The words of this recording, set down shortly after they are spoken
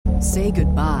Say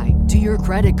goodbye to your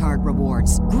credit card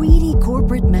rewards. Greedy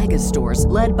corporate mega stores,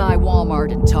 led by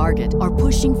Walmart and Target, are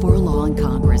pushing for a law in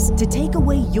Congress to take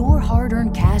away your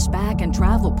hard-earned cash back and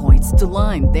travel points to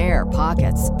line their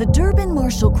pockets. The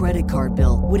Durbin-Marshall credit card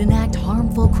bill would enact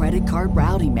harmful credit card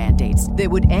routing mandates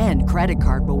that would end credit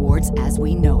card rewards as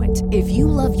we know it. If you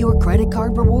love your credit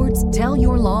card rewards, tell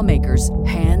your lawmakers,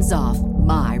 hands off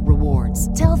my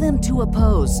rewards. Tell them to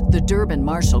oppose the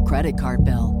Durbin-Marshall credit card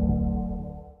bill.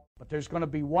 But there's going to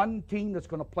be one team that's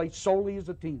going to play solely as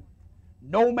a team.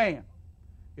 No man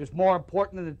is more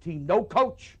important than the team. No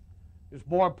coach is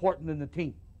more important than the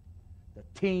team. The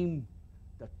team,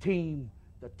 the team,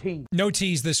 the team. No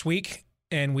tease this week,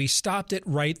 and we stopped it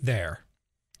right there.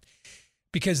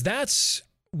 Because that's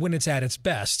when it's at its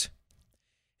best.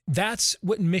 That's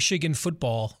what Michigan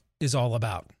football is all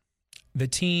about. The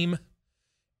team,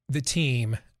 the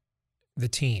team, the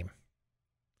team.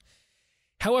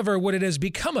 However, what it has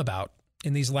become about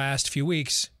in these last few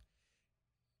weeks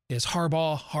is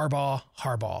Harbaugh, Harbaugh,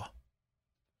 Harbaugh.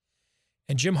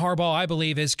 And Jim Harbaugh, I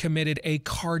believe, has committed a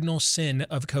cardinal sin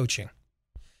of coaching.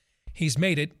 He's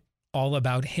made it all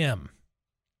about him.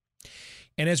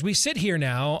 And as we sit here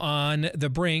now on the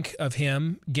brink of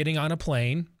him getting on a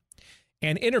plane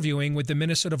and interviewing with the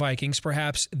Minnesota Vikings,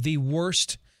 perhaps the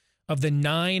worst of the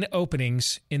 9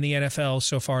 openings in the NFL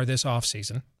so far this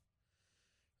offseason,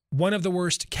 one of the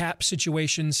worst cap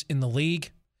situations in the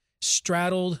league,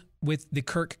 straddled with the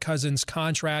Kirk Cousins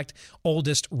contract,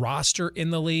 oldest roster in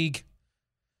the league,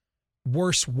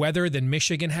 worse weather than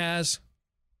Michigan has.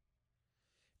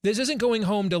 This isn't going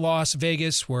home to Las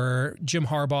Vegas where Jim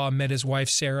Harbaugh met his wife,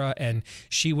 Sarah, and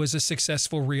she was a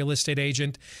successful real estate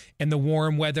agent, and the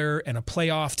warm weather and a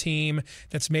playoff team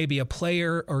that's maybe a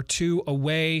player or two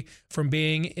away from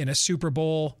being in a Super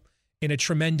Bowl in a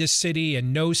tremendous city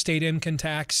and no state income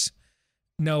tax.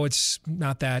 No, it's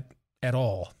not that at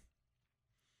all.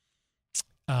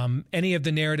 Any of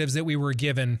the narratives that we were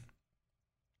given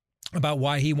about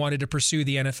why he wanted to pursue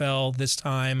the NFL this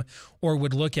time or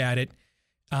would look at it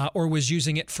or was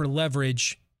using it for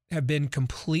leverage have been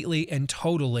completely and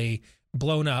totally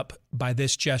blown up by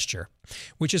this gesture,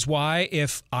 which is why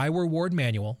if I were Ward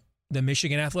Manuel, the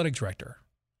Michigan athletic director,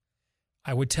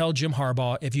 I would tell Jim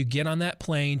Harbaugh, if you get on that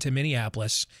plane to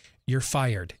Minneapolis, you're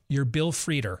fired. You're Bill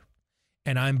Frieder,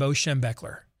 and I'm Bo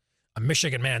Schembechler. A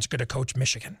Michigan man's going to coach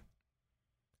Michigan.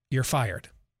 You're fired.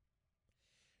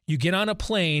 You get on a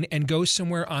plane and go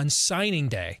somewhere on signing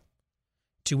day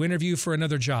to interview for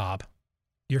another job,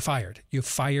 you're fired. You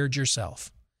fired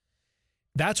yourself.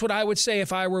 That's what I would say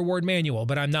if I were Ward Manuel,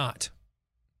 but I'm not.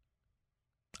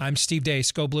 I'm Steve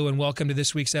Deace, Go Blue, and welcome to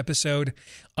this week's episode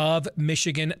of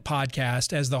Michigan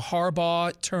Podcast. As the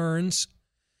Harbaugh turns,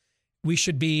 we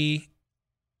should be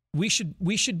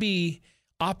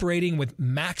operating with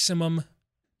maximum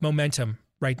momentum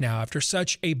right now after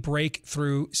such a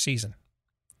breakthrough season.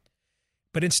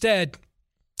 But instead,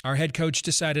 our head coach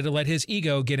decided to let his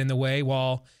ego get in the way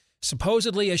while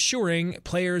supposedly assuring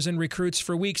players and recruits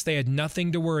for weeks they had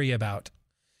nothing to worry about.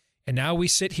 And now we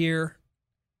sit here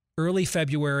early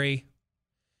February,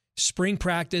 spring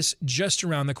practice just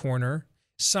around the corner,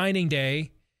 signing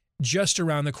day just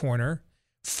around the corner.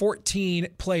 14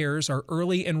 players are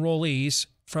early enrollees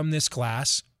from this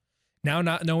class, now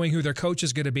not knowing who their coach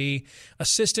is going to be.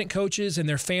 Assistant coaches and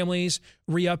their families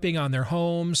re-upping on their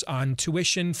homes, on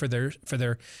tuition for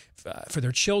their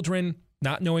children,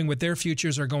 not knowing what their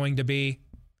futures are going to be.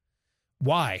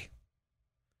 Why?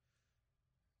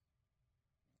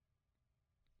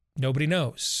 Nobody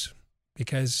knows,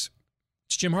 because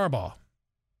it's Jim Harbaugh.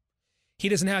 He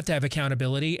doesn't have to have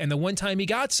accountability, and the one time he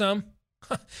got some,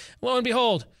 lo and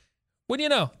behold, wouldn't you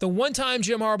know, the one time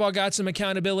Jim Harbaugh got some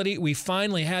accountability, we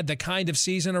finally had the kind of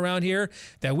season around here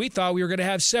that we thought we were going to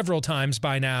have several times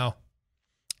by now.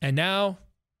 And now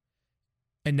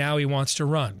he wants to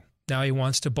run. Now he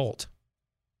wants to bolt.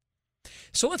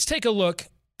 So let's take a look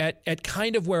at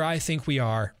kind of where I think we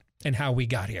are and how we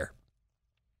got here.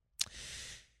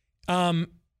 And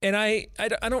I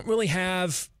don't really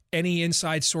have any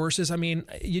inside sources. I mean,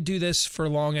 you do this for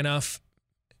long enough,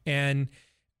 and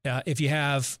if you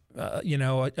have,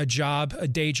 a job, a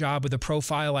day job with a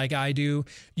profile like I do,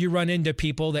 you run into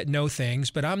people that know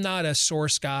things. But I'm not a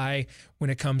source guy when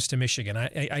it comes to Michigan.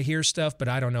 I hear stuff, but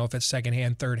I don't know if it's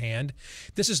secondhand, thirdhand.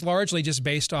 This is largely just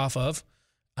based off of,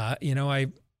 I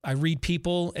read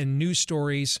people and news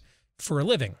stories for a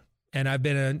living. And I've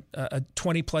been a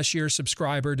 20-plus year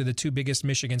subscriber to the two biggest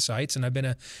Michigan sites, and I've been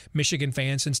a Michigan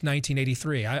fan since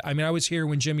 1983. I was here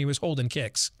when Jimmy was holding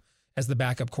kicks as the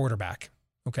backup quarterback,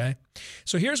 okay?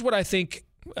 So here's what I think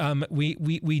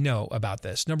we know about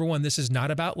this. Number one, this is not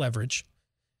about leverage.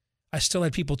 I still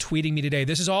had people tweeting me today,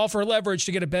 this is all for leverage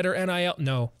to get a better NIL.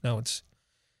 No, it's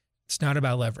not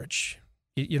about leverage.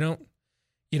 You don't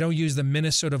use the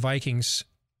Minnesota Vikings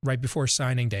right before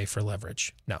signing day for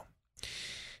leverage. No.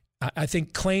 I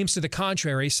think claims to the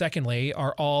contrary, secondly,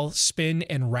 are all spin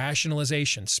and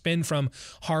rationalization. Spin from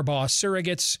Harbaugh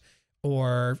surrogates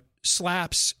or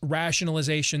slaps,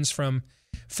 rationalizations from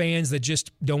fans that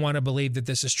just don't want to believe that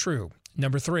this is true.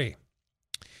 Number 3,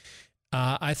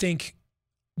 I think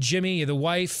Jimmy, the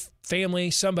wife, family,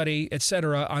 somebody,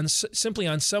 etc., simply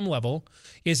on some level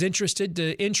is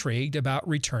intrigued about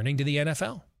returning to the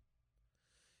NFL.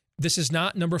 This is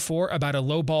not, number 4, about a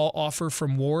low ball offer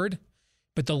from Ward,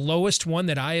 but the lowest one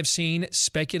that I have seen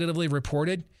speculatively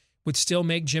reported would still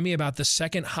make Jimmy about the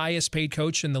second highest paid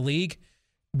coach in the league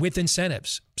with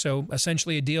incentives. So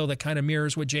essentially a deal that kind of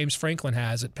mirrors what James Franklin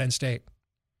has at Penn State.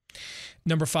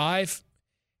 Number 5,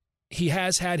 he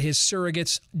has had his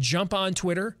surrogates jump on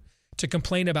Twitter to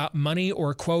complain about money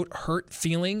or, quote, hurt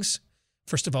feelings.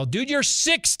 First of all, dude, you're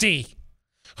 60.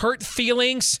 Hurt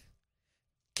feelings?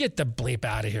 Get the bleep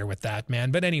out of here with that,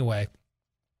 man. But anyway,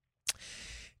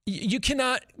 you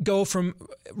cannot go from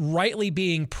rightly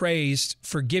being praised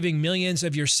for giving millions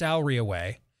of your salary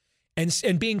away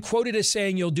and being quoted as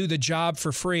saying you'll do the job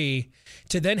for free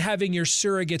to then having your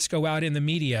surrogates go out in the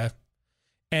media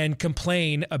and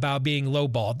complain about being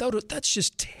lowballed. That's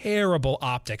just terrible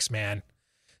optics, man.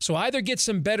 So either get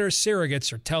some better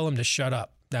surrogates or tell them to shut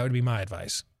up. That would be my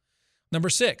advice. Number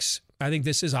 6, I think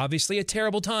this is obviously a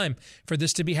terrible time for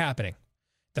this to be happening.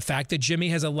 The fact that Jimmy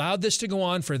has allowed this to go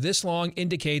on for this long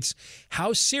indicates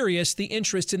how serious the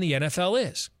interest in the NFL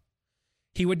is.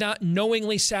 He would not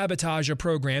knowingly sabotage a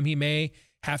program he may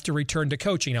have to return to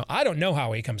coaching. Now, I don't know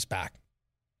how he comes back.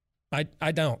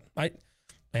 I don't. I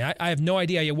have no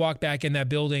idea you walk back in that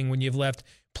building when you've left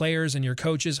players and your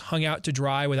coaches hung out to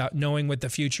dry without knowing what the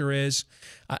future is.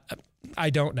 I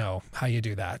don't know how you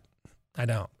do that. I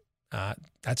don't.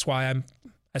 That's why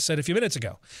I said a few minutes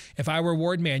ago, if I were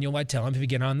Ward Manuel, I'd tell him if you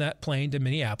get on that plane to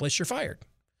Minneapolis, you're fired.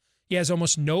 He has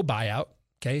almost no buyout,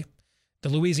 okay? The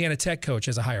Louisiana Tech coach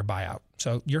has a higher buyout.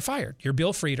 So you're fired. You're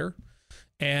Bill Frieder,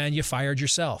 and you fired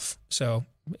yourself. So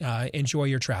enjoy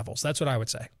your travels. That's what I would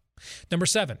say. Number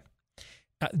 7,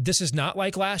 this is not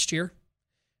like last year.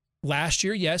 Last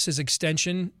year, yes, his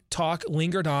extension talk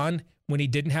lingered on when he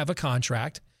didn't have a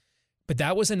contract. But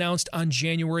that was announced on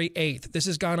January 8th. This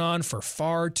has gone on for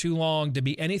far too long to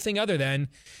be anything other than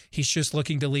he's just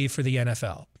looking to leave for the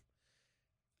NFL.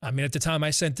 I mean, at the time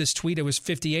I sent this tweet, it was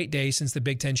 58 days since the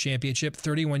Big Ten Championship,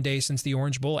 31 days since the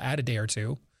Orange Bowl, add a day or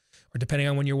two. Or depending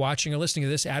on when you're watching or listening to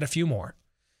this, add a few more.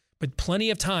 But plenty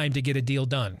of time to get a deal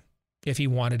done if he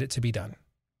wanted it to be done.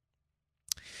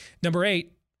 Number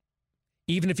 8,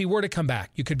 even if he were to come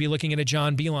back, you could be looking at a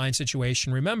John Beilein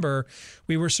situation. Remember,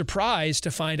 we were surprised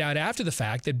to find out after the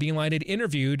fact that Beilein had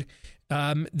interviewed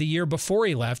the year before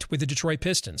he left with the Detroit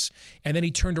Pistons. And then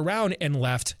he turned around and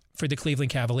left for the Cleveland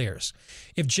Cavaliers.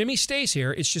 If Jimmy stays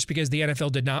here, it's just because the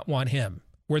NFL did not want him.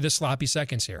 We're the sloppy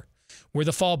seconds here. We're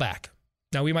the fallback.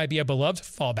 Now, we might be a beloved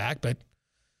fallback, but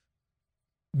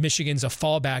Michigan's a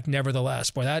fallback nevertheless.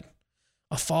 Boy, a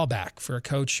fallback for a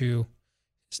coach who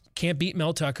can't beat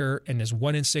Mel Tucker and is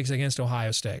 1-6 against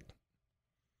Ohio State.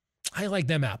 I like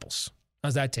them apples.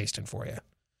 How's that tasting for you?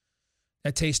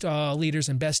 That taste leaders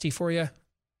and bestie for you?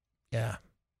 Yeah.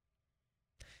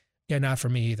 Yeah, not for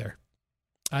me either.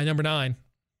 Number 9.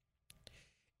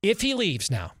 If he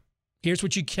leaves now, here's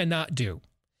what you cannot do.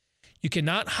 You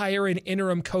cannot hire an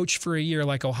interim coach for a year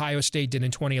like Ohio State did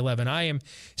in 2011. I am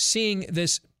seeing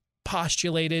this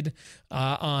postulated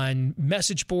on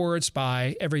message boards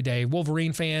by everyday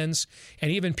Wolverine fans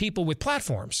and even people with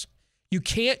platforms. You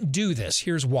can't do this.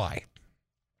 Here's why.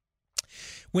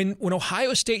 When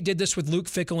Ohio State did this with Luke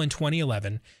Fickell in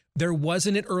 2011, there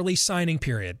wasn't an early signing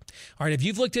period. All right, if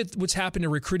you've looked at what's happened to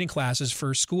recruiting classes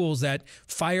for schools that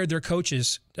fired their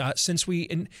coaches since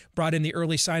we brought in the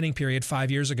early signing period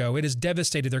 5 years ago, it has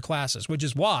devastated their classes, which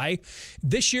is why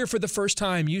this year, for the first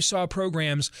time, you saw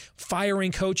programs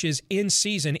firing coaches in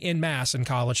season en masse in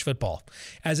college football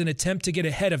as an attempt to get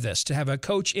ahead of this, to have a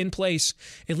coach in place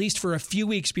at least for a few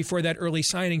weeks before that early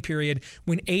signing period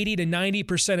when 80 to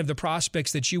 90% of the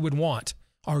prospects that you would want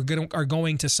are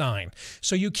going to sign.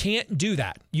 So you can't do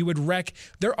that. You would wreck.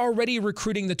 They're already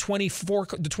recruiting the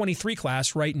 23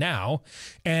 class right now,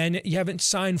 and you haven't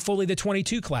signed fully the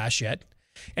 22 class yet.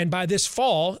 And by this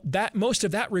fall, most of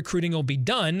that recruiting will be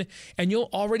done, and you'll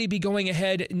already be going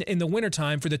ahead in the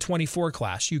wintertime for the 24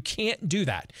 class. You can't do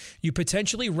that. You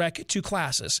potentially wreck 2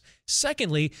 classes.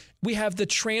 Secondly, we have the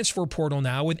transfer portal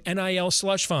now with NIL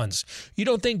slush funds. You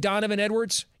don't think Donovan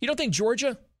Edwards? You don't think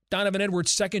Georgia? Donovan Edwards'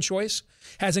 second choice,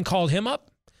 hasn't called him up.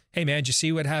 Hey, man, did you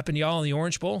see what happened to y'all in the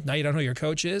Orange Bowl? Now you don't know who your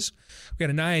coach is. We got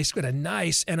a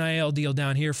nice NIL deal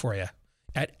down here for you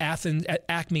at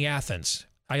Acme Athens.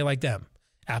 How you like them?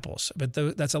 Apples. But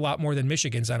that's a lot more than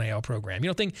Michigan's NIL program. You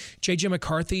don't think J.J.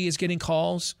 McCarthy is getting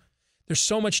calls? There's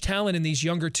so much talent in these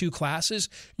younger two classes.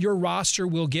 Your roster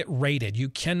will get rated. You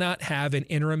cannot have an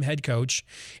interim head coach.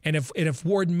 And if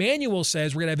Ward Manuel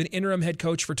says we're going to have an interim head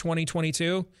coach for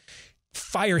 2022,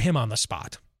 fire him on the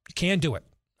spot. You can't do it.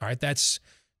 All right, that's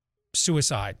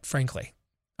suicide, frankly.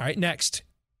 All right, next,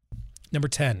 number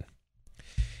 10.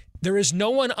 There is no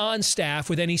one on staff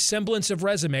with any semblance of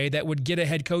resume that would get a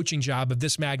head coaching job of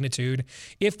this magnitude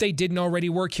if they didn't already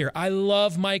work here. I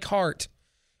love Mike Hart.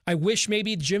 I wish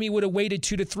maybe Jimmy would have waited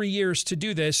 2 to 3 years to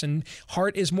do this, and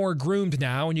Hart is more groomed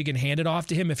now, and you can hand it off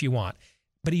to him if you want.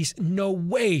 But he's no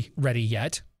way ready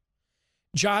yet.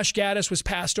 Josh Gattis was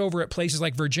passed over at places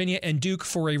like Virginia and Duke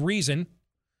for a reason.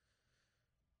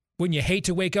 Wouldn't you hate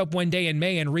to wake up one day in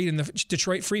May and read in the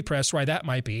Detroit Free Press why that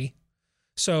might be?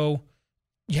 So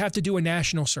you have to do a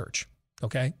national search,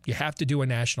 okay? You have to do a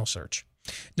national search.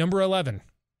 Number 11.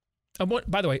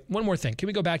 By the way, one more thing. Can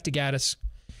we go back to Gattis?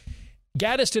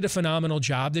 Gattis did a phenomenal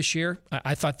job this year.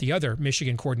 I thought the other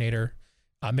Michigan coordinator,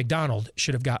 McDonald,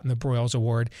 should have gotten the Broyles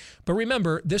Award. But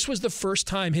remember, this was the first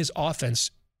time his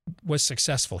offense was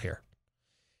successful here.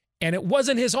 And it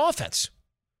wasn't his offense.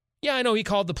 Yeah, I know he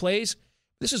called the plays.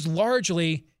 This is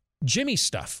largely Jimmy's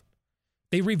stuff.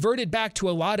 They reverted back to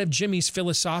a lot of Jimmy's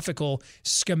philosophical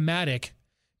schematic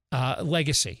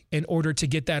legacy in order to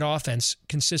get that offense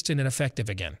consistent and effective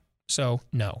again. So,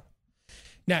 no.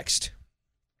 Next.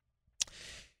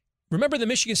 Remember, the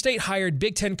Michigan State hired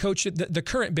Big Ten coach, the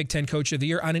current Big Ten coach of the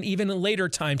year, on an even later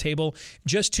timetable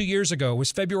just 2 years ago. It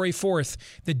was February 4th,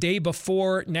 the day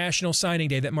before National Signing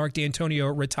Day, that Mark D'Antonio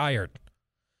retired.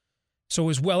 So it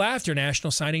was well after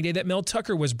National Signing Day that Mel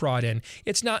Tucker was brought in.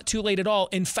 It's not too late at all.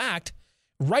 In fact,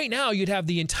 right now you'd have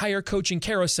the entire coaching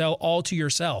carousel all to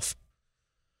yourself.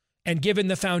 And given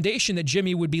the foundation that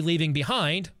Jimmy would be leaving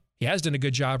behind, he has done a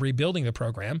good job rebuilding the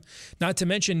program, not to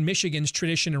mention Michigan's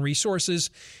tradition and resources,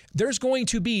 there's going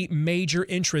to be major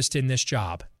interest in this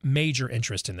job. Major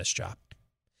interest in this job.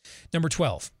 Number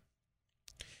 12.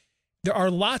 There are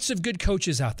lots of good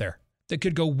coaches out there that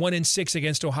could go 1-6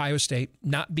 against Ohio State,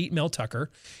 not beat Mel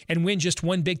Tucker, and win just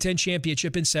one Big Ten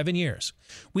championship in 7 years.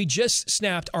 We just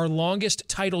snapped our longest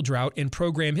title drought in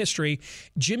program history.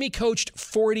 Jimmy coached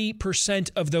 40%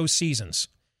 of those seasons.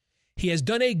 He has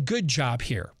done a good job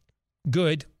here.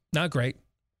 Good, not great.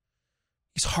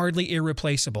 He's hardly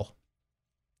irreplaceable.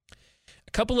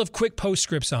 A couple of quick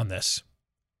postscripts on this.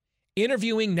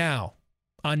 Interviewing now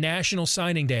on National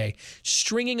Signing Day,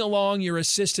 stringing along your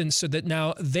assistants so that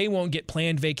now they won't get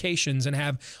planned vacations and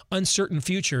have uncertain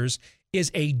futures,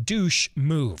 is a douche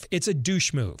move. It's a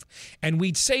douche move. And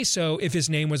we'd say so if his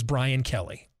name was Brian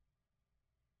Kelly.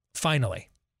 Finally,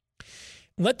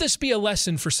 let this be a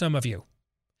lesson for some of you.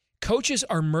 Coaches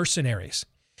are mercenaries.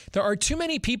 There are too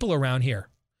many people around here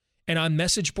and on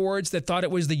message boards that thought it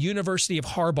was the University of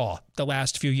Harbaugh the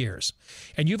last few years.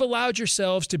 And you've allowed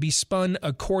yourselves to be spun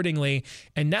accordingly,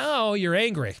 and now you're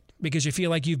angry because you feel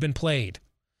like you've been played.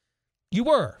 You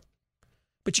were,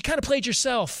 but you kind of played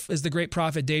yourself, as the great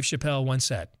prophet Dave Chappelle once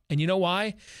said. And you know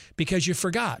why? Because you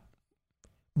forgot.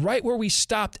 Right where we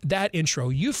stopped that intro,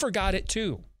 you forgot it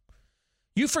too.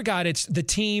 You forgot it's the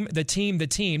team,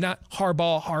 not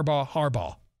Harbaugh, Harbaugh,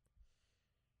 Harbaugh.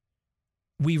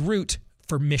 We root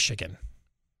for Michigan.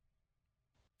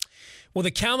 Well,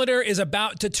 the calendar is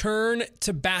about to turn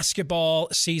to basketball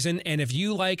season, and if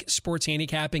you like sports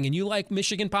handicapping and you like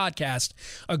Michigan Podcast,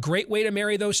 a great way to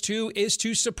marry those two is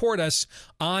to support us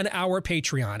on our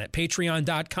Patreon at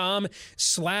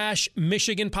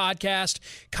patreon.com/Michigan Podcast.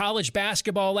 College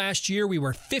basketball last year, we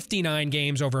were 59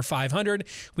 games over 500.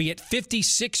 We hit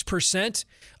 56%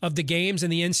 of the games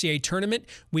in the NCAA tournament.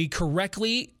 We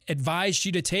correctly advised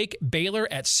you to take Baylor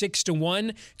at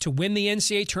 6-1 to win the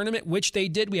NCAA tournament, which they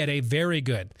did. We had a very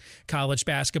good college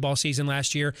basketball season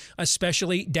last year,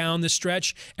 especially down the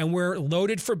stretch, and we're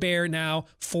loaded for bear now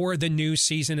for the new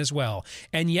season as well.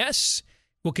 And yes,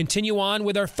 we'll continue on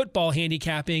with our football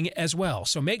handicapping as well.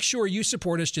 So make sure you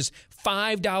support us, just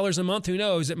 $5 a month. Who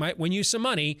knows, it might win you some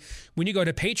money when you go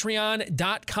to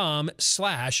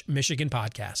patreon.com/Michigan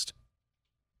Podcast.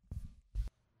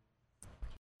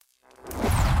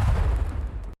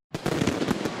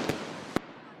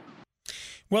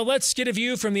 Well, let's get a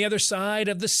view from the other side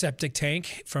of the septic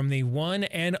tank, from the one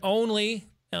and only,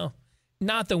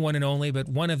 not the one and only, but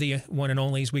one of the one and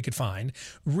onlys we could find,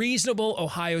 reasonable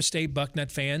Ohio State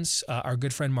Bucknut fans, our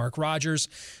good friend Mark Rogers,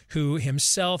 who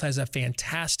himself has a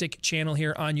fantastic channel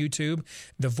here on YouTube,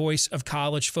 The Voice of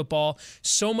College Football.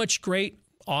 So much great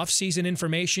off-season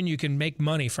information. You can make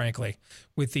money, frankly,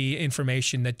 with the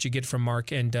information that you get from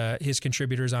Mark and his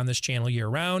contributors on this channel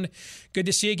year-round. Good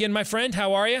to see you again, my friend.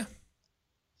 How are you?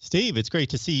 Steve, it's great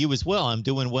to see you as well. I'm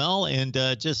doing well, and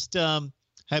just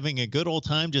having a good old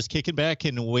time, just kicking back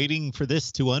and waiting for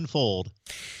this to unfold.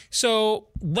 So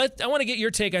I want to get your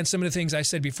take on some of the things I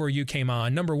said before you came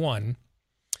on. Number one,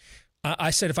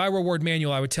 I said if I were Ward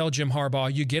Manuel, I would tell Jim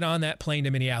Harbaugh, you get on that plane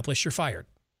to Minneapolis, you're fired.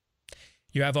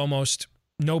 You have almost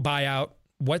no buyout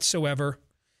whatsoever.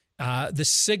 The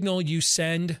signal you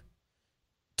send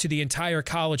to the entire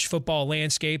college football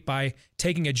landscape by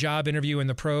taking a job interview in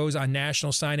the pros on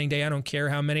National Signing Day. I don't care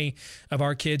how many of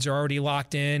our kids are already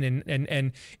locked in,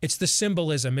 and it's the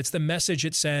symbolism, it's the message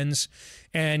it sends,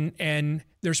 and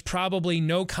there's probably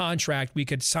no contract we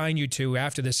could sign you to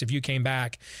after this if you came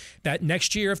back that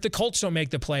next year, if the Colts don't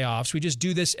make the playoffs, we just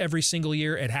do this every single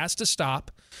year. It has to stop.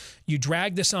 You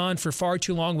drag this on for far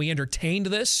too long. We entertained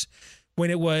this when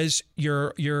it was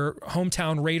your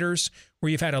hometown Raiders,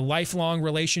 where you've had a lifelong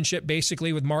relationship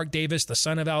basically with Mark Davis, the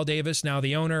son of Al Davis, now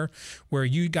the owner, where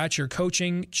you got your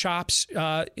coaching chops,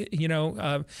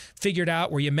 figured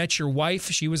out, where you met your wife.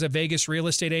 She was a Vegas real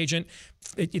estate agent.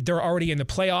 They're already in the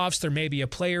playoffs. There may be a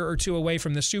player or two away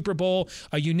from the Super Bowl,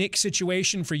 a unique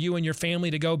situation for you and your family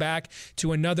to go back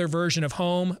to another version of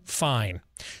home. Fine.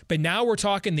 But now we're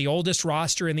talking the oldest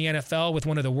roster in the NFL with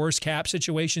one of the worst cap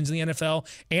situations in the NFL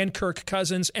and Kirk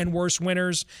Cousins and worse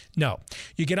winners. No.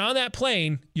 You get on that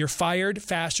plane, you're fired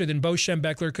faster than Bo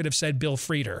Schembechler could have said Bill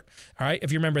Frieder. All right?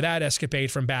 If you remember that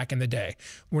escapade from back in the day.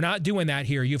 We're not doing that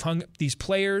here. You've hung these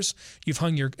players, you've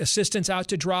hung your assistants out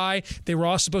to dry. They were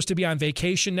all supposed to be on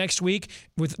vacation next week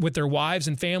with their wives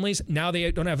and families. Now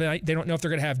they don't know if they're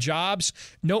going to have jobs.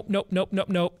 Nope.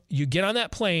 You get on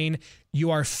that plane, you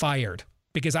are fired.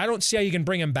 Because I don't see how you can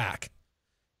bring him back.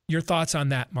 Your thoughts on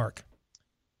that, Mark?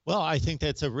 Well, I think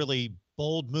that's a really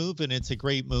bold move, and it's a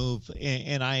great move,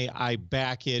 and I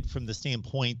back it from the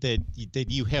standpoint that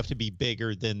you have to be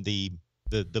bigger than the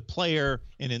player,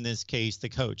 and in this case, the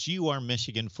coach. You are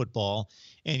Michigan football,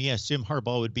 and yes, Jim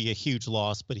Harbaugh would be a huge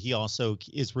loss, but he also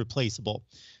is replaceable.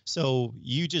 So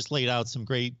you just laid out some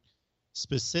great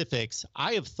specifics.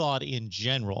 I have thought in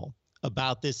general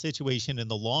about this situation,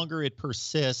 and the longer it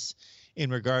persists in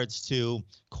regards to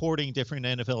courting different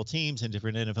NFL teams and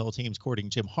different NFL teams courting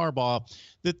Jim Harbaugh,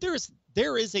 that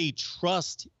there is a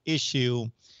trust issue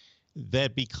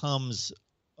that becomes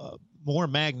more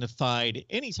magnified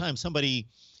anytime somebody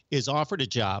is offered a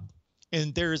job.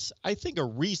 And there's, I think, a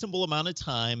reasonable amount of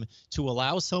time to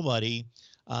allow somebody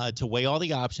to weigh all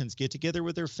the options, get together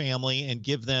with their family, and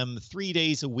give them 3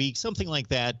 days a week, something like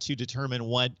that, to determine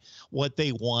what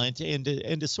they want and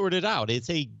to sort it out. It's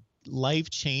a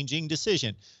life-changing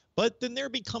decision. But then there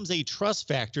becomes a trust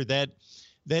factor that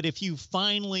if you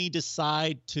finally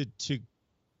decide to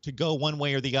go one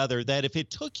way or the other, that if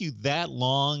it took you that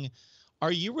long,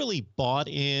 are you really bought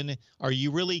in? Are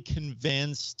you really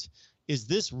convinced? Is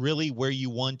this really where you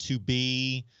want to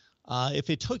be? If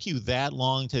it took you that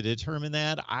long to determine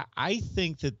that, I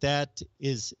think that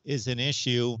is an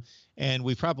issue, and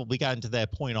we've probably gotten to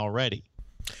that point already.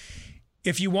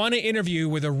 If you want to interview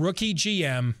with a rookie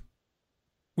GM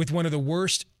with one of the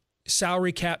worst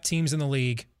salary cap teams in the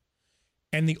league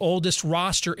and the oldest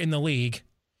roster in the league,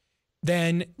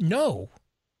 then no.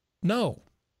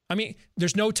 I mean,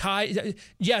 there's no tie.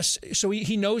 Yes, so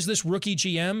he knows this rookie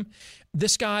GM.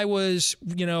 This guy was,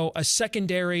 a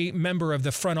secondary member of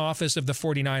the front office of the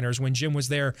 49ers when Jim was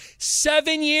there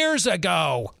 7 years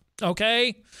ago,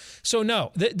 okay? So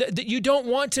no, you don't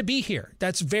want to be here.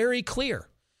 That's very clear.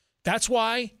 That's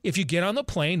why if you get on the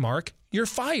plane, Mark, you're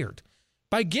fired.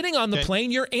 By getting on the plane,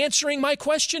 you're answering my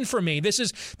question for me. This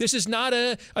is not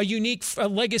a unique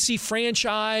legacy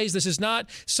franchise. This is not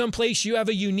someplace you have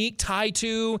a unique tie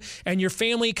to and your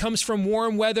family comes from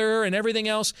warm weather and everything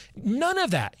else. None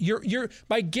of that. You're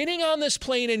by getting on this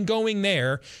plane and going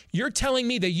there, you're telling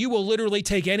me that you will literally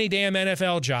take any damn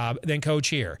NFL job than coach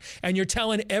here. And you're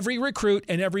telling every recruit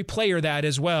and every player that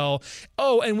as well.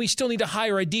 Oh, and we still need to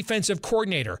hire a defensive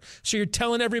coordinator. So you're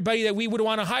telling everybody that we would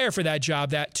want to hire for that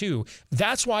job that too.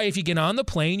 That's why if you get on the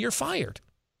plane, you're fired.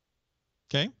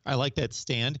 Okay, I like that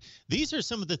stand. These are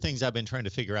some of the things I've been trying to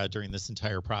figure out during this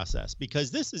entire process, because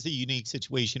this is a unique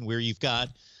situation where you've got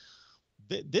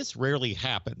this rarely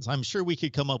happens. I'm sure we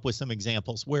could come up with some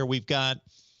examples where we've got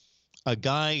a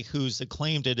guy who's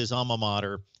acclaimed at his alma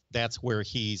mater. That's where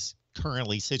he's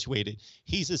currently situated.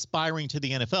 He's aspiring to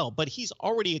the NFL, but he's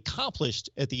already accomplished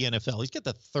at the NFL. He's got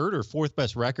the third or fourth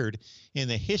best record in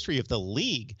the history of the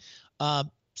league.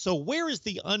 So where is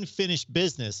the unfinished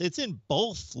business? It's in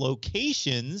both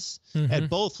locations at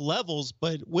both levels,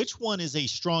 but which one is a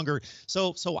stronger?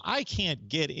 So I can't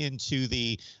get into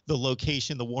the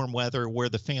location, the warm weather, where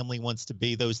the family wants to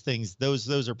be. Those things,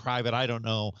 those are private. I don't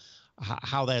know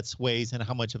how that sways and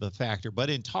how much of a factor. But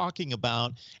in talking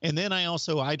about, and then I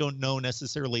don't know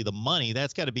necessarily the money.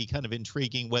 That's got to be kind of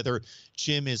intriguing whether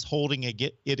Jim is holding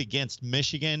it against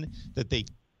Michigan, that they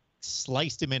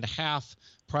sliced him in half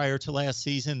prior to last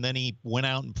season. Then he went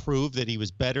out and proved that he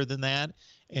was better than that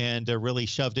and really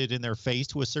shoved it in their face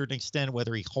to a certain extent,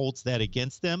 whether he holds that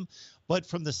against them. But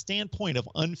from the standpoint of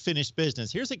unfinished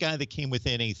business, here's a guy that came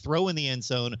within a throw in the end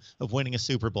zone of winning a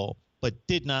Super Bowl, but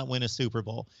did not win a Super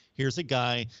Bowl. Here's a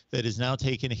guy that has now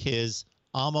taken his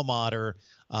alma mater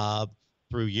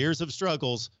through years of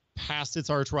struggles, past its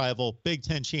arch rival, Big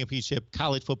Ten championship,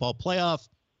 college football playoff,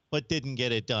 but didn't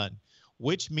get it done.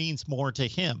 Which means more to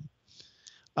him?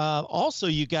 Also,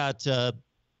 you got,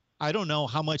 I don't know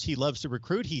how much he loves to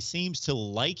recruit. He seems to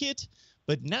like it,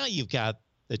 but now you've got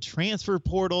the transfer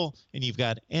portal and you've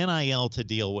got NIL to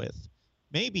deal with.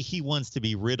 Maybe he wants to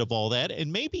be rid of all that,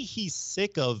 and maybe he's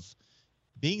sick of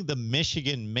being the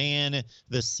Michigan man,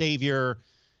 the savior,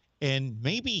 and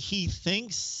maybe he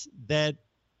thinks that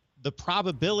the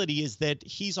probability is that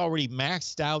he's already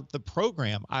maxed out the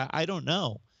program. I don't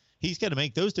know. He's got to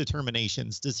make those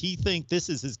determinations. Does he think this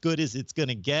is as good as it's going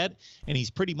to get and he's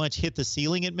pretty much hit the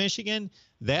ceiling at Michigan?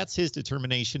 That's his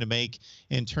determination to make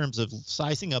in terms of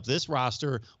sizing up this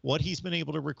roster, what he's been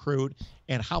able to recruit,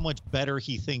 and how much better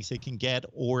he thinks it can get,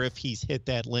 or if he's hit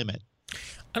that limit.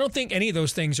 I don't think any of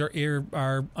those things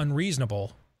are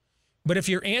unreasonable. But if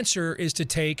your answer is to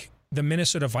take the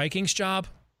Minnesota Vikings job,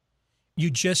 you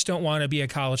just don't want to be a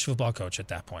college football coach at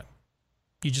that point.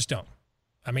 You just don't.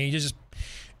 I mean,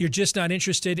 you're just not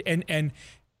interested. And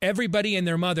everybody and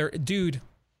their mother, dude,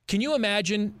 can you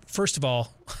imagine, first of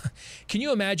all, can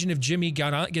you imagine if Jimmy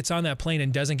gets on that plane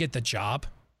and doesn't get the job?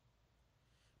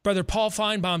 Brother, Paul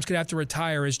Feinbaum's going to have to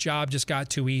retire. His job just got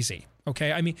too easy.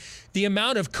 Okay, I mean, the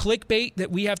amount of clickbait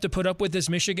that we have to put up with as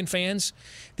Michigan fans,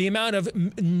 the amount of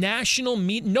national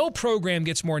media, no program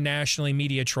gets more nationally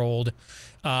media trolled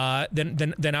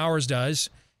than ours does.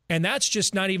 And that's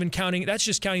just not even counting. That's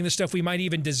just counting the stuff we might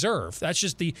even deserve. That's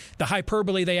just the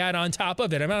hyperbole they add on top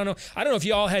of it. I mean, I don't know if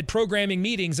you all had programming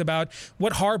meetings about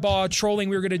what Harbaugh trolling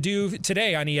we were going to do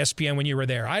today on ESPN when you were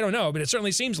there. I don't know, but it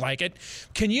certainly seems like it.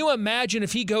 Can you imagine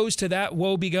if he goes to that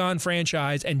woebegone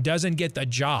franchise and doesn't get the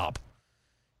job?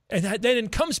 And then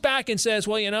it comes back and says,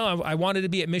 well, you know, I wanted to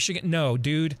be at Michigan. No,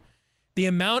 dude. The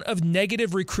amount of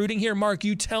negative recruiting here, Mark,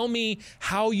 you tell me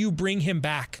how you bring him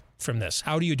back from this.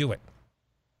 How do you do it?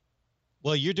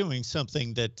 Well, you're doing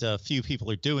something that few people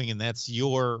are doing, and that's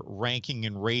your ranking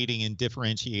and rating and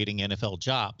differentiating NFL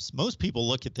jobs. Most people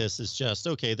look at this as just,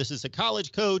 okay, this is a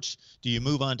college coach. Do you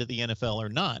move on to the NFL or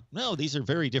not? No, these are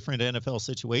very different NFL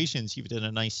situations. You've done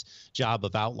a nice job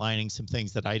of outlining some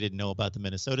things that I didn't know about the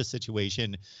Minnesota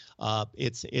situation.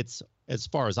 It's as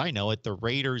far as I know it, the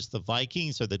Raiders, the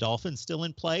Vikings, or the Dolphins still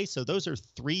in play. So those are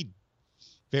three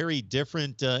very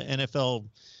different NFL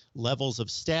levels of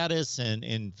status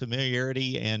and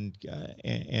familiarity and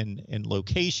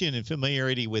location and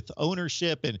familiarity with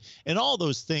ownership and all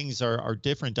those things are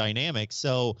different dynamics.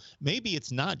 So maybe it's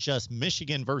not just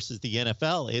Michigan versus the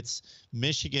NFL. It's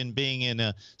Michigan being in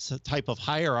a type of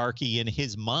hierarchy in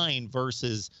his mind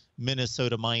versus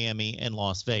Minnesota, Miami, and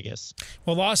Las Vegas.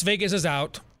 Well, Las Vegas is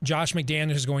out. Josh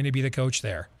McDaniels is going to be the coach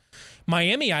there.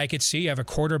 Miami, I could see. You have a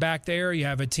quarterback there. You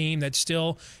have a team that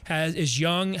still is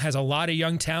young, has a lot of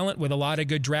young talent with a lot of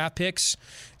good draft picks.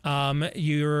 To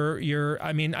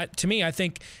me, I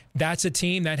think that's a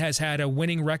team that has had a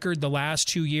winning record the last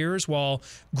 2 years while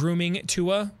grooming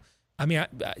Tua. I mean,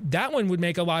 that one would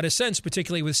make a lot of sense,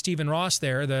 particularly with Stephen Ross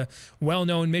there, the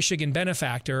well-known Michigan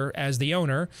benefactor as the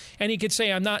owner. And he could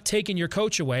say, I'm not taking your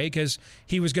coach away because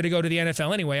he was going to go to the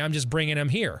NFL anyway. I'm just bringing him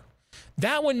here.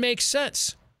 That one makes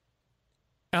sense.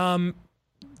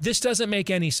 This doesn't make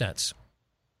any sense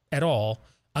at all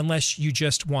unless you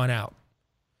just want out.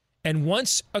 And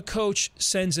once a coach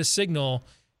sends a signal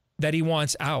that he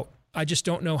wants out, I just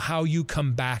don't know how you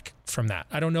come back from that.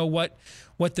 I don't know what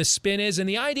the spin is. And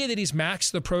the idea that he's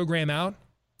maxed the program out,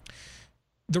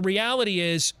 the reality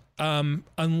is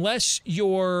unless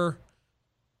you're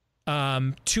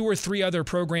 2 or 3 other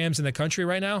programs in the country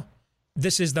right now,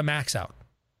 this is the max out.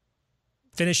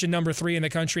 Finishing number 3 in the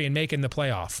country and making the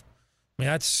playoff. I mean,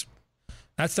 that's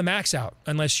the max out,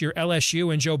 unless you're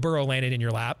LSU and Joe Burrow landed in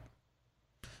your lap,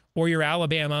 or your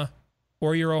Alabama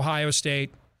or your Ohio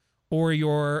State or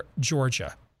your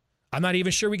Georgia. I'm not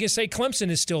even sure we can say Clemson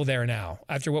is still there now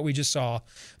after what we just saw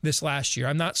this last year.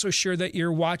 I'm not so sure that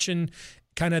you're watching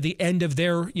kind of the end of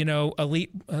their,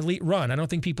 elite run. I don't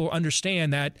think people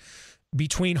understand that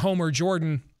between Homer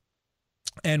Jordan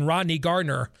and Rodney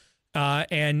Gardner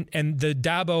and the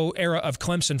Dabo era of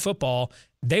Clemson football,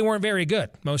 they weren't very good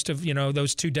most of,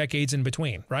 those 2 decades in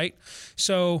between, right?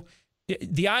 So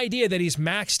the idea that he's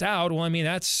maxed out, well, I mean,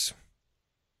 that's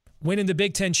winning the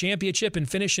Big Ten championship and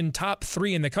finishing top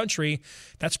 3 in the country.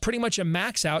 That's pretty much a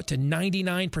max out to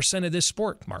 99% of this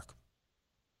sport, Mark.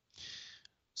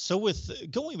 So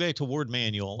with going back to Warde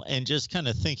Manuel and just kind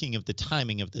of thinking of the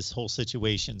timing of this whole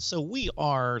situation. So we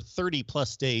are 30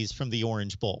 plus days from the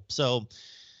Orange Bowl. So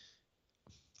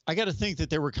I got to think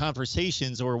that there were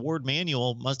conversations, or Warde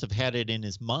Manuel must have had it in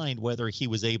his mind whether he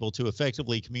was able to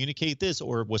effectively communicate this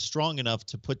or was strong enough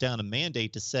to put down a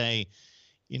mandate to say,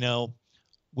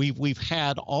 we've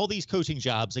had all these coaching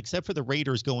jobs except for the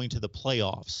Raiders going to the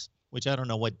playoffs, which I don't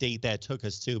know what date that took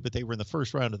us to, but they were in the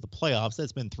first round of the playoffs.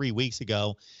 That's been 3 weeks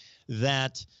ago.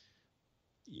 That,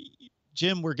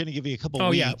 Jim, we're going to give you a couple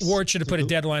weeks. Oh, yeah. Warde should have put a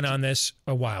deadline on this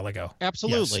a while ago.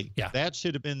 Absolutely. Yes. Yeah. That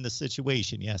should have been the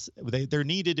situation. Yes. There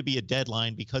needed to be a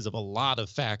deadline because of a lot of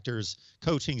factors,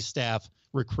 coaching staff,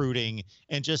 recruiting,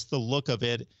 and just the look of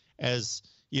it as,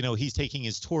 he's taking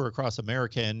his tour across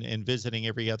America and visiting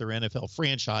every other NFL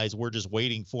franchise. We're just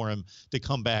waiting for him to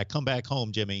come back. Come back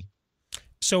home, Jimmy.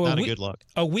 So not a good look.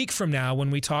 A week from now, when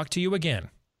we talk to you again,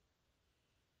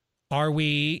 are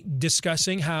we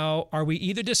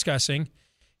either discussing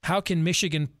how can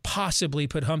Michigan possibly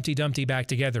put Humpty Dumpty back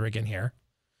together again here,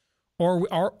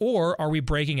 or are we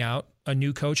breaking out a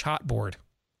new coach hot board?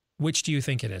 Which do you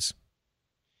think it is?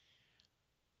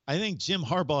 I think Jim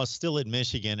Harbaugh is still at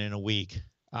Michigan in a week.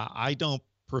 I don't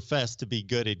profess to be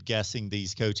good at guessing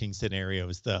these coaching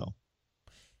scenarios, though.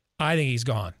 I think he's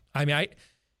gone. I mean,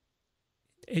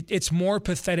 it's more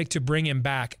pathetic to bring him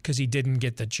back because he didn't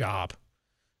get the job.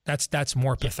 That's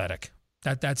more pathetic.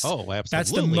 That's absolutely.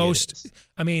 That's the most.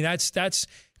 I mean, that's.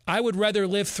 I would rather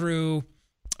live through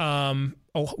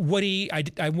Woody.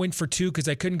 I went for 2 because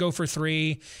I couldn't go for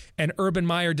 3, and Urban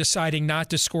Meyer deciding not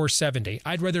to score 70.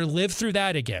 I'd rather live through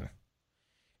that again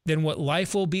than what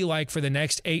life will be like for the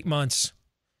next 8 months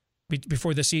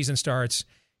before the season starts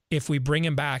if we bring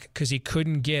him back because he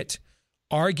couldn't get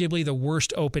arguably the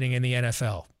worst opening in the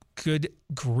NFL. Good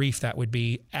grief, that would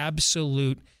be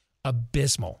absolute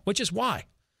abysmal, which is why,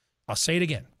 I'll say it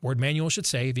again, Warde Manuel should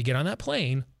say, if you get on that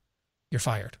plane, you're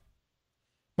fired.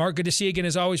 Mark, good to see you again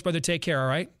as always, brother. Take care, all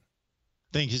right?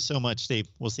 Thank you so much, Steve.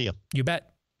 We'll see you. You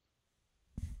bet.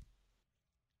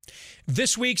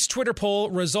 This week's Twitter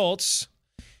poll results,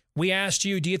 we asked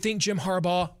you, do you think Jim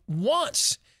Harbaugh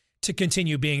wants to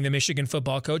continue being the Michigan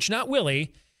football coach? Not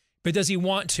Willie, but does he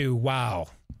want to? Wow.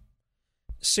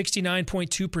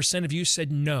 69.2% of you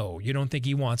said no, you don't think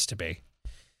he wants to be.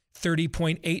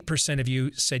 30.8% of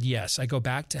you said yes. I go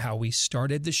back to how we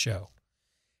started the show.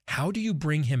 How do you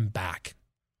bring him back?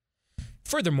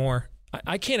 Furthermore,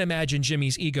 I can't imagine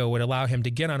Jimmy's ego would allow him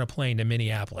to get on a plane to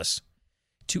Minneapolis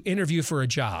to interview for a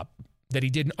job that he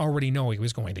didn't already know he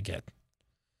was going to get.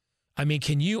 I mean,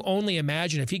 can you only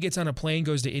imagine if he gets on a plane,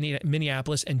 goes to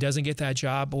Minneapolis, and doesn't get that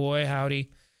job? Boy, howdy.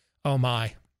 Oh,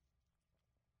 my.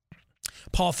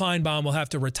 Paul Feinbaum will have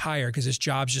to retire because his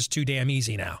job's just too damn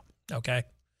easy now, okay?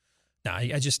 Now,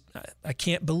 I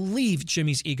can't believe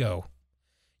Jimmy's ego.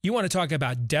 You want to talk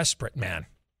about desperate, man.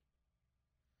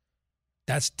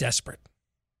 That's desperate.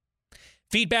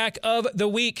 Feedback of the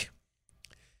week.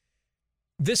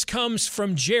 This comes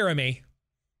from Jeremy,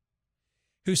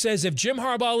 who says, if Jim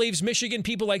Harbaugh leaves Michigan,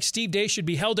 people like Steve Day should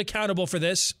be held accountable for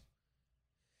this.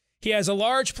 He has a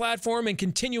large platform and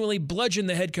continually bludgeoned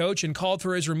the head coach and called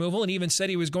for his removal and even said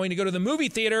he was going to go to the movie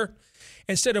theater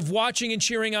instead of watching and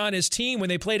cheering on his team when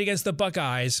they played against the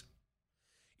Buckeyes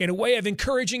in a way of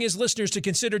encouraging his listeners to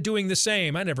consider doing the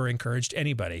same. I never encouraged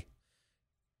anybody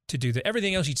to do that.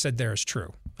 Everything else he said there is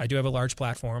true. I do have a large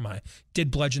platform. I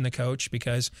did bludgeon the coach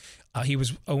because he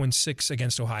was 0-6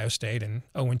 against Ohio State and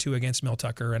 0-2 against Mel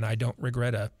Tucker, and I don't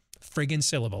regret a friggin'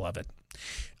 syllable of it.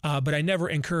 But I never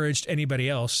encouraged anybody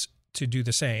else to do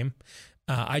the same.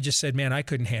 I just said, man, I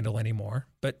couldn't handle anymore.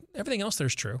 But everything else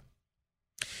there's true.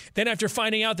 Then after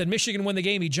finding out that Michigan won the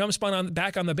game, he jumps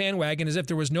back on the bandwagon as if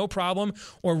there was no problem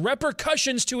or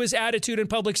repercussions to his attitude and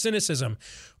public cynicism.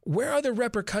 Where are the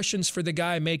repercussions for the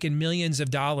guy making millions of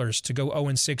dollars to go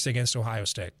 0-6 against Ohio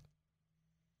State?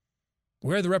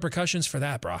 Where are the repercussions for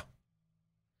that, brah?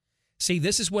 See,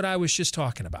 this is what I was just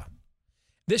talking about.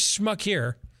 This schmuck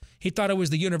here, he thought it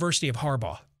was the University of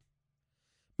Harbaugh.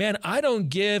 Man, I don't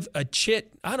give a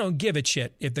shit. I don't give a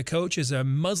shit if the coach is a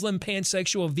Muslim,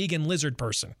 pansexual, vegan lizard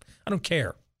person. I don't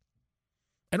care.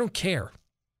 I don't care.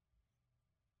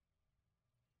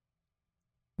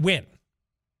 Win.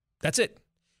 That's it.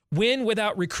 Win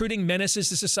without recruiting menaces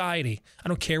to society. I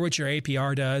don't care what your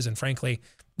APR does, and frankly,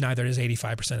 neither does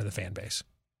 85% of the fan base.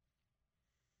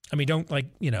 I mean, don't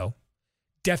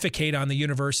defecate on the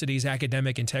university's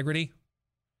academic integrity.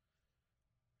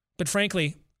 But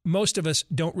frankly, most of us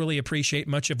don't really appreciate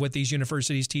much of what these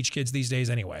universities teach kids these days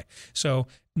anyway. So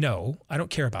no, I don't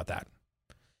care about that.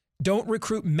 Don't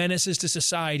recruit menaces to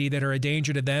society that are a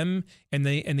danger to them and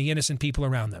the innocent people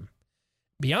around them.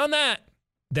 Beyond that,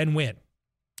 then win.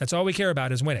 That's all we care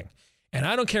about is winning. And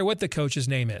I don't care what the coach's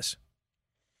name is.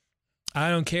 I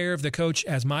don't care if the coach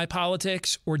has my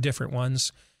politics or different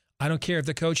ones. I don't care if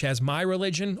the coach has my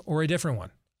religion or a different one.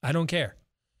 I don't care.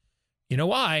 You know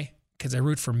why? Because I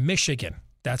root for Michigan.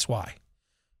 That's why.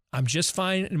 I'm just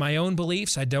fine in my own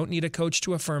beliefs. I don't need a coach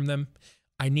to affirm them.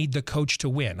 I need the coach to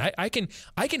win. I can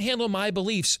handle my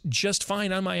beliefs just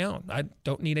fine on my own. I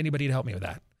don't need anybody to help me with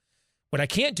that. What I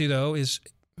can't do, though, is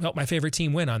help my favorite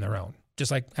team win on their own, just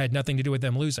like I had nothing to do with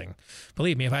them losing.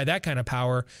 Believe me, if I had that kind of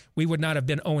power, we would not have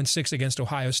been 0-6 against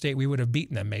Ohio State. We would have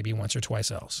beaten them maybe once or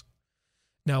twice else.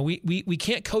 No, we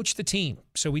can't coach the team,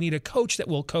 so we need a coach that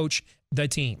will coach the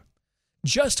team.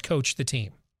 Just coach the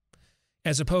team,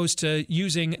 as opposed to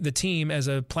using the team as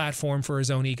a platform for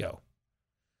his own ego.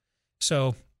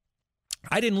 So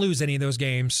I didn't lose any of those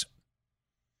games.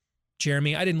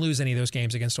 Jeremy, I didn't lose any of those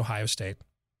games against Ohio State,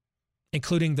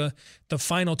 including the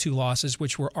final two losses,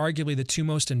 which were arguably the two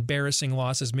most embarrassing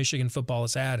losses Michigan football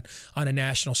has had on a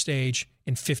national stage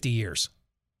in 50 years.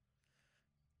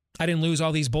 I didn't lose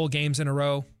all these bowl games in a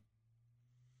row.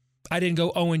 I didn't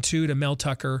go 0-2 to Mel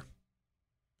Tucker.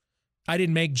 I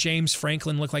didn't make James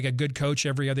Franklin look like a good coach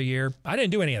every other year. I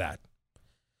didn't do any of that.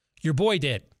 Your boy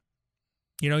did.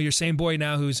 You know, your same boy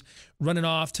now who's running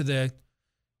off to the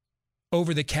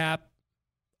over-the-cap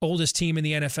oldest team in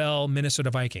the NFL, Minnesota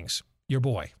Vikings. Your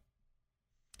boy.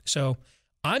 So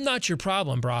I'm not your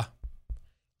problem, brah.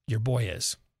 Your boy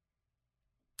is.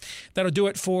 That'll do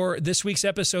it for this week's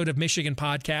episode of Michigan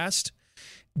Podcast.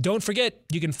 Don't forget,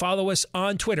 you can follow us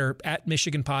on Twitter at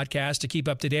Michigan Podcast to keep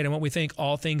up to date on what we think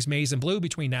all things maize and blue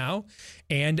between now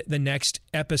and the next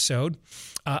episode.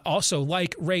 Also,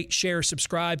 like, rate, share,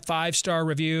 subscribe, 5-star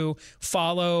review,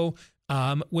 follow,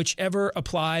 whichever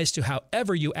applies to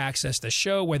however you access the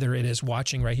show, whether it is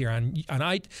watching right here on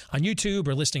YouTube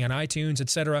or listening on iTunes,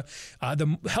 etc.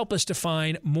 Help us to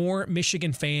find more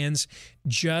Michigan fans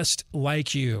just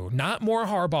like you. Not more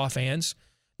Harbaugh fans,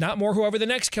 not more whoever the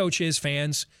next coach is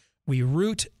fans. We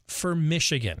root for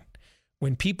Michigan.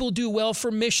 When people do well for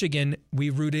Michigan,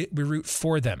 we root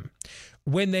for them.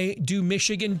 When they do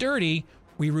Michigan dirty,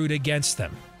 we root against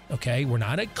them. Okay? We're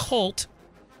not a cult.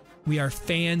 We are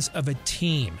fans of a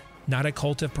team, not a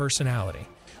cult of personality.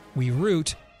 We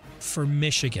root for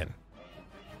Michigan.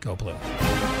 Go Blue.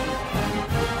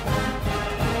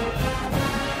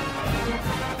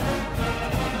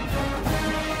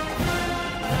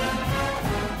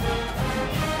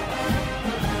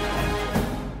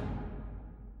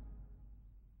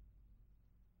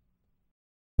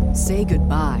 Say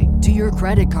goodbye to your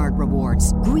credit card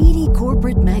rewards. Greedy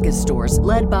corporate mega stores,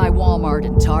 led by Walmart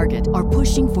and Target, are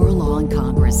pushing for a law in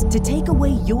Congress to take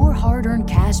away your hard-earned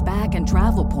cash back and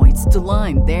travel points to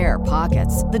line their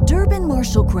pockets. The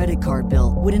Durbin-Marshall credit card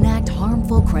bill would enact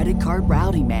harmful credit card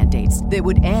routing mandates that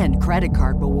would end credit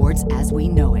card rewards as we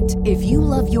know it. If you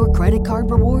love your credit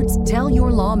card rewards, tell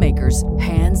your lawmakers,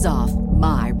 hands off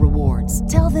my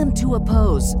rewards. Tell them to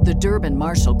oppose the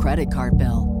Durbin-Marshall credit card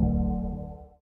bill.